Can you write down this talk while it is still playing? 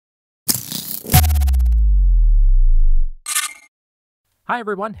Hi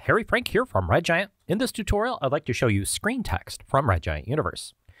everyone, Harry Frank here from Red Giant. In this tutorial, I'd like to show you screen text from Red Giant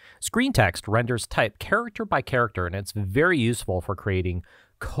Universe. Screen text renders type character by character, and it's very useful for creating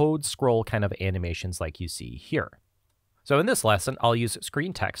code scroll kind of animations like you see here. So in this lesson, I'll use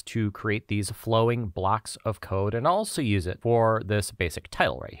screen text to create these flowing blocks of code, and I'll also use it for this basic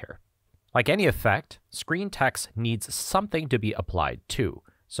title right here. Like any effect, screen text needs something to be applied to.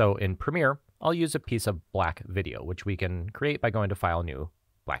 So in Premiere, I'll use a piece of black video, which we can create by going to File, New,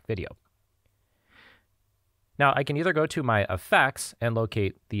 Black Video. Now I can either go to my effects and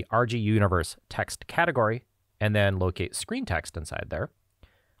locate the RG Universe text category and then locate screen text inside there.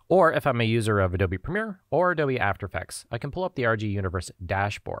 Or if I'm a user of Adobe Premiere or Adobe After Effects, I can pull up the RG Universe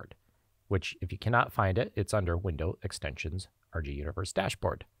dashboard, which if you cannot find it, it's under Window Extensions, RG Universe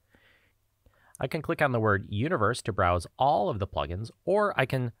Dashboard. I can click on the word Universe to browse all of the plugins, or I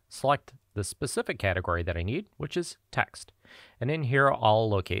can select the specific category that I need, which is text. And in here, I'll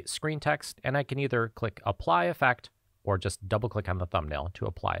locate screen text, and I can either click Apply Effect or just double click on the thumbnail to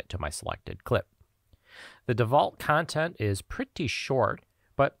apply it to my selected clip. The default content is pretty short,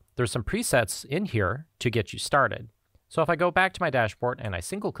 but there's some presets in here to get you started. So if I go back to my dashboard and I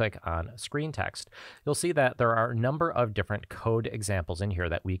single click on screen text, you'll see that there are a number of different code examples in here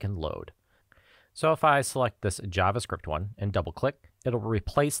that we can load. So if I select this JavaScript one and double click, it'll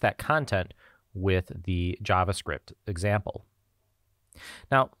replace that content with the JavaScript example.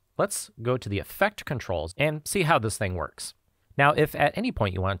 Now let's go to the effect controls and see how this thing works. Now if at any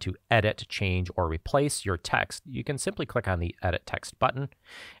point you want to edit, change, or replace your text, you can simply click on the Edit Text button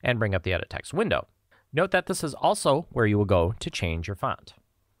and bring up the Edit Text window. Note that this is also where you will go to change your font.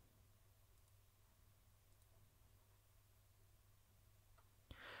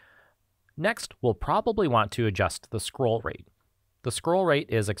 Next, we'll probably want to adjust the scroll rate. The scroll rate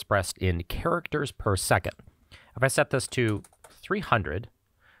is expressed in characters per second. If I set this to 300,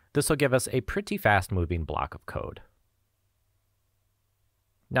 this will give us a pretty fast-moving block of code.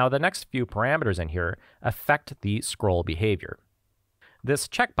 Now, the next few parameters in here affect the scroll behavior. This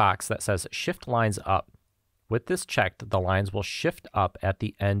checkbox that says Shift Lines Up, with this checked, the lines will shift up at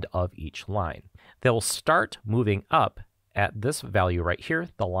the end of each line. They'll start moving up at this value right here,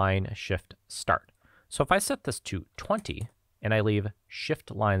 the line shift start. So if I set this to 20 and I leave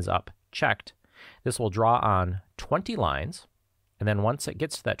shift lines up checked, this will draw on 20 lines, and then once it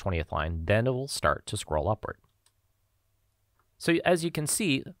gets to that 20th line, then it will start to scroll upward. So as you can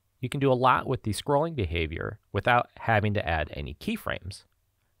see, you can do a lot with the scrolling behavior without having to add any keyframes.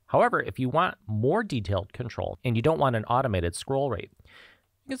 However, if you want more detailed control and you don't want an automated scroll rate,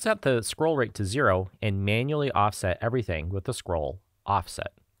 you can set the scroll rate to 0 and manually offset everything with the scroll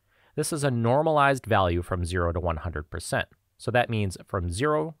offset. This is a normalized value from 0 to 100%. So that means from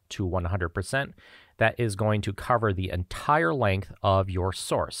 0 to 100%, that is going to cover the entire length of your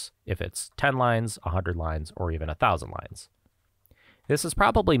source, if it's 10 lines, 100 lines, or even 1,000 lines. This is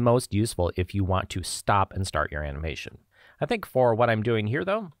probably most useful if you want to stop and start your animation. I think for what I'm doing here,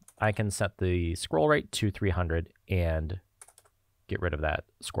 though, I can set the scroll rate to 300 and get rid of that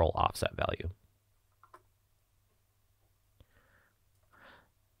scroll offset value.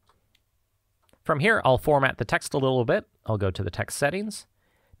 From here, I'll format the text a little bit. I'll go to the text settings.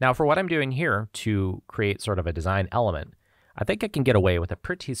 Now for what I'm doing here to create sort of a design element, I think I can get away with a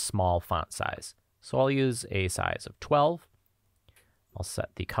pretty small font size. So I'll use a size of 12. I'll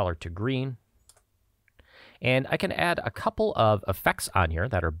set the color to green. And I can add a couple of effects on here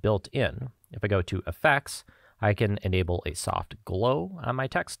that are built in. If I go to Effects, I can enable a soft glow on my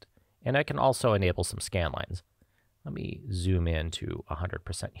text, and I can also enable some scan lines. Let me zoom in to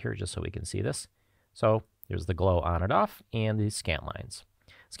 100% here just so we can see this. So here's the glow on and off, and these scan lines.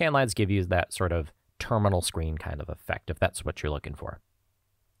 Scan lines give you that sort of terminal screen kind of effect, if that's what you're looking for.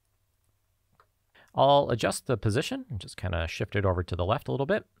 I'll adjust the position and just kind of shift it over to the left a little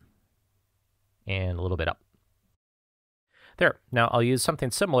bit, and a little bit up. There, now I'll use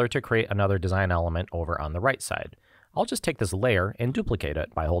something similar to create another design element over on the right side. I'll just take this layer and duplicate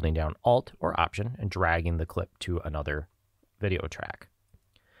it by holding down Alt or Option and dragging the clip to another video track.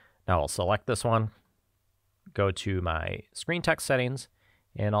 Now I'll select this one, go to my screen text settings,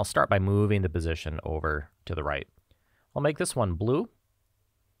 and I'll start by moving the position over to the right. I'll make this one blue,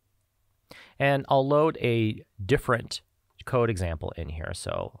 and I'll load a different code example in here.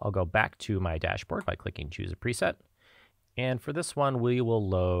 So I'll go back to my dashboard by clicking Choose a Preset. And for this one, we will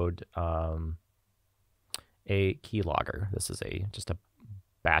load a keylogger. This is just a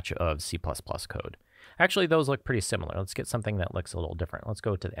batch of C++ code. Actually, those look pretty similar. Let's get something that looks a little different. Let's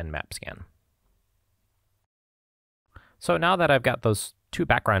go to the Nmap scan. So now that I've got those two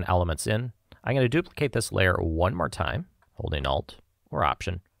background elements in, I'm going to duplicate this layer one more time, holding Alt or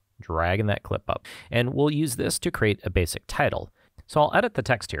Option, dragging that clip up. And we'll use this to create a basic title. So I'll edit the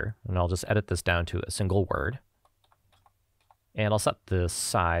text here, and I'll just edit this down to a single word. And I'll set the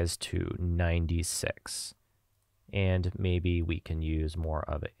size to 96. And maybe we can use more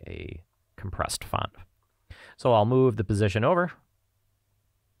of a compressed font. So I'll move the position over,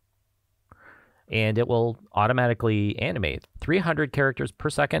 and it will automatically animate. 300 characters per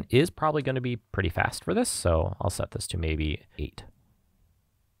second is probably going to be pretty fast for this, so I'll set this to maybe 8.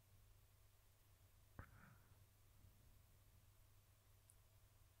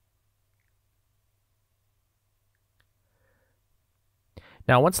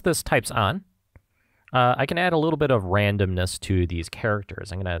 Now, once this types on, I can add a little bit of randomness to these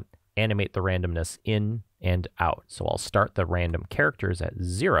characters. I'm going to animate the randomness in and out. So I'll start the random characters at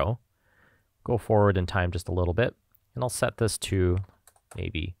 0, go forward in time just a little bit, and I'll set this to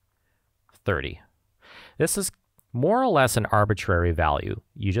maybe 30. This is more or less an arbitrary value.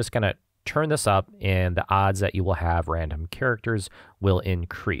 You're just going to turn this up, and the odds that you will have random characters will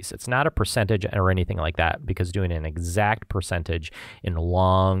increase. It's not a percentage or anything like that, because doing an exact percentage in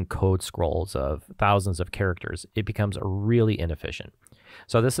long code scrolls of thousands of characters, it becomes really inefficient.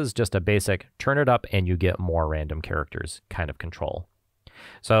 So this is just a basic turn it up and you get more random characters kind of control.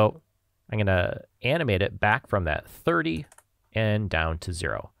 So I'm going to animate it back from that 30 and down to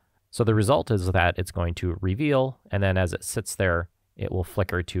 0. So the result is that it's going to reveal, and then as it sits there, it will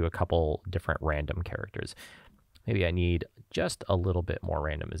flicker to a couple different random characters. Maybe I need just a little bit more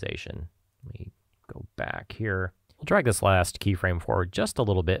randomization. Let me go back here. I'll drag this last keyframe forward just a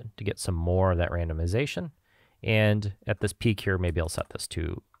little bit to get some more of that randomization. And at this peak here, maybe I'll set this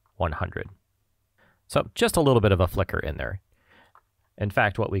to 100. So just a little bit of a flicker in there. In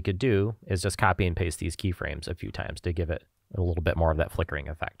fact, what we could do is just copy and paste these keyframes a few times to give it a little bit more of that flickering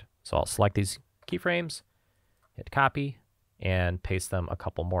effect. So I'll select these keyframes, hit copy, and paste them a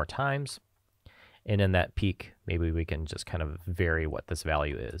couple more times. And in that peak, maybe we can just kind of vary what this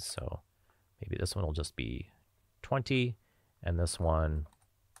value is. So maybe this one will just be 20, and this one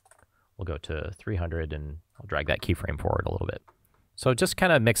will go to 300, and I'll drag that keyframe forward a little bit. So just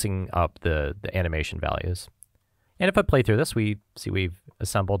kind of mixing up the animation values. And if I play through this, we see we've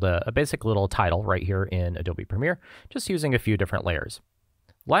assembled a basic little title right here in Adobe Premiere, just using a few different layers.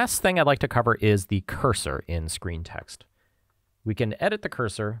 Last thing I'd like to cover is the cursor in screen text. We can edit the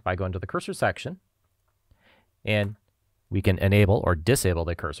cursor by going to the cursor section, and we can enable or disable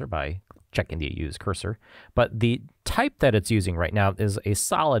the cursor by checking the use cursor. But the type that it's using right now is a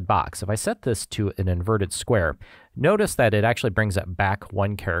solid box. If I set this to an inverted square, notice that it actually brings it back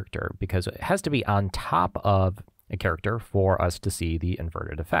one character because it has to be on top of a character for us to see the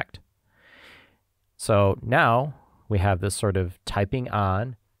inverted effect. So now we have this sort of typing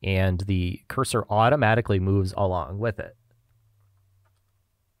on, and the cursor automatically moves along with it.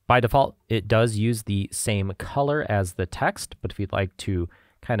 By default, it does use the same color as the text, but if you'd like to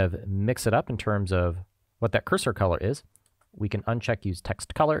kind of mix it up in terms of what that cursor color is, we can uncheck use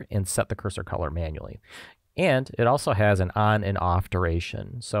text color and set the cursor color manually. And it also has an on and off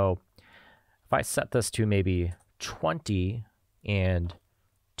duration. So if I set this to maybe 20 and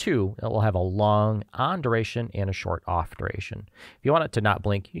 2, it will have a long on duration and a short off duration. If you want it to not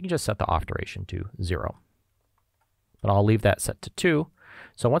blink, you can just set the off duration to 0. But I'll leave that set to 2.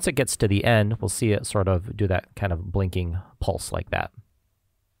 So once it gets to the end, we'll see it sort of do that kind of blinking pulse like that.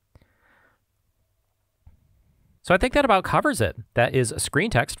 So I think that about covers it. That is screen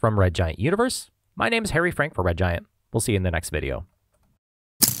text from Red Giant Universe. My name is Harry Frank for Red Giant. We'll see you in the next video.